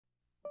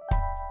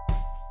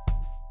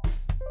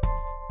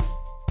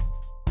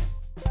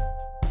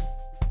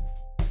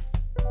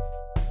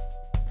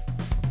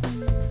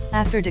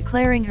After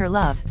declaring her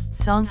love,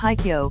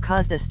 Songhyekyo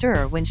caused a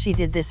stir when she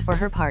did this for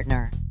her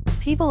partner.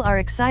 People are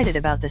excited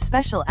about the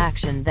special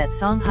action that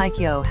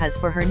Songhyekyo has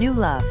for her new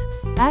love.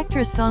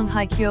 Actress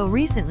Songhyekyo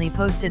recently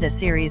posted a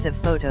series of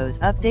photos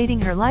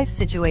updating her life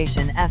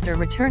situation after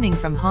returning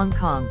from Hong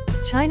Kong,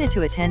 China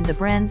to attend the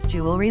brand's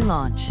jewelry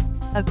launch.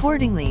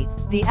 Accordingly,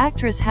 the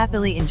actress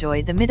happily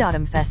enjoyed the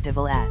Mid-Autumn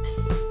Festival at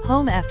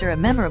home after a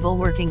memorable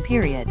working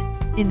period.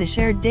 In the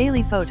shared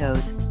daily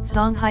photos,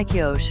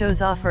 Songhyekyo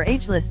shows off her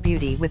ageless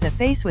beauty with a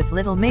face with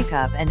little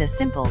makeup and a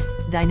simple,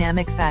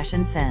 dynamic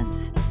fashion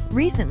sense.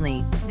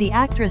 Recently, the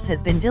actress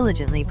has been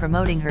diligently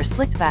promoting her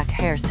slicked-back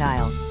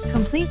hairstyle,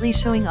 completely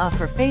showing off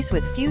her face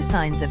with few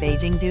signs of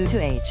aging due to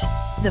age.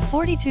 The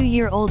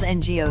 42-year-old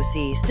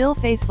NGOC still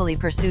faithfully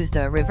pursues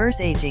the reverse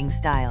aging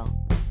style,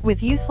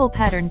 with youthful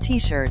patterned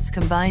t-shirts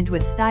combined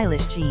with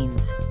stylish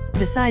jeans.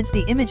 Besides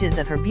the images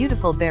of her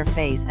beautiful bare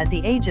face at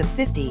the age of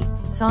 50,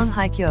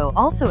 Songhyekyo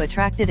also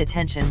attracted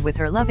attention with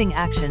her loving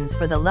actions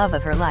for the love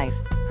of her life,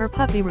 her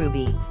puppy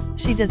Ruby.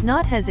 She does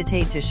not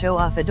hesitate to show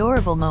off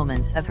adorable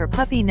moments of her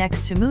puppy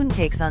next to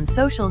mooncakes on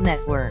social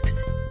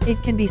networks.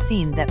 It can be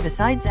seen that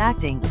besides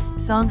acting,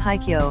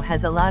 Songhyekyo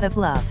has a lot of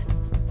love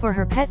for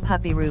her pet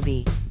puppy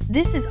Ruby.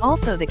 This is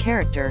also the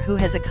character who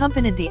has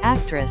accompanied the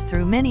actress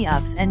through many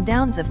ups and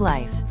downs of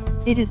life.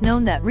 It is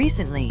known that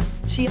recently,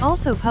 she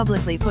also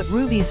publicly put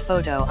Ruby's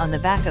photo on the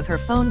back of her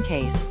phone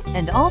case,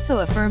 and also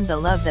affirmed the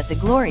love that the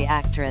Glory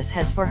actress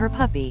has for her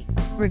puppy.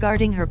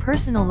 Regarding her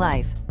personal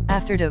life,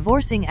 after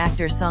divorcing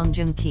actor Song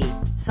Joong-ki,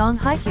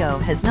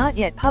 Songhyekyo has not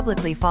yet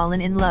publicly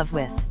fallen in love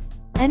with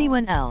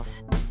anyone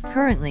else.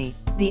 Currently,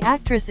 the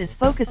actress is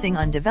focusing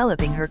on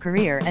developing her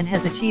career and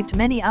has achieved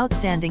many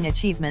outstanding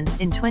achievements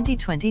in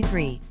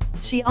 2023.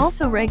 She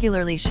also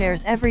regularly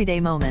shares everyday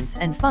moments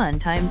and fun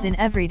times in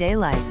everyday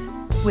life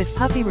with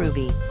puppy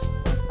Ruby.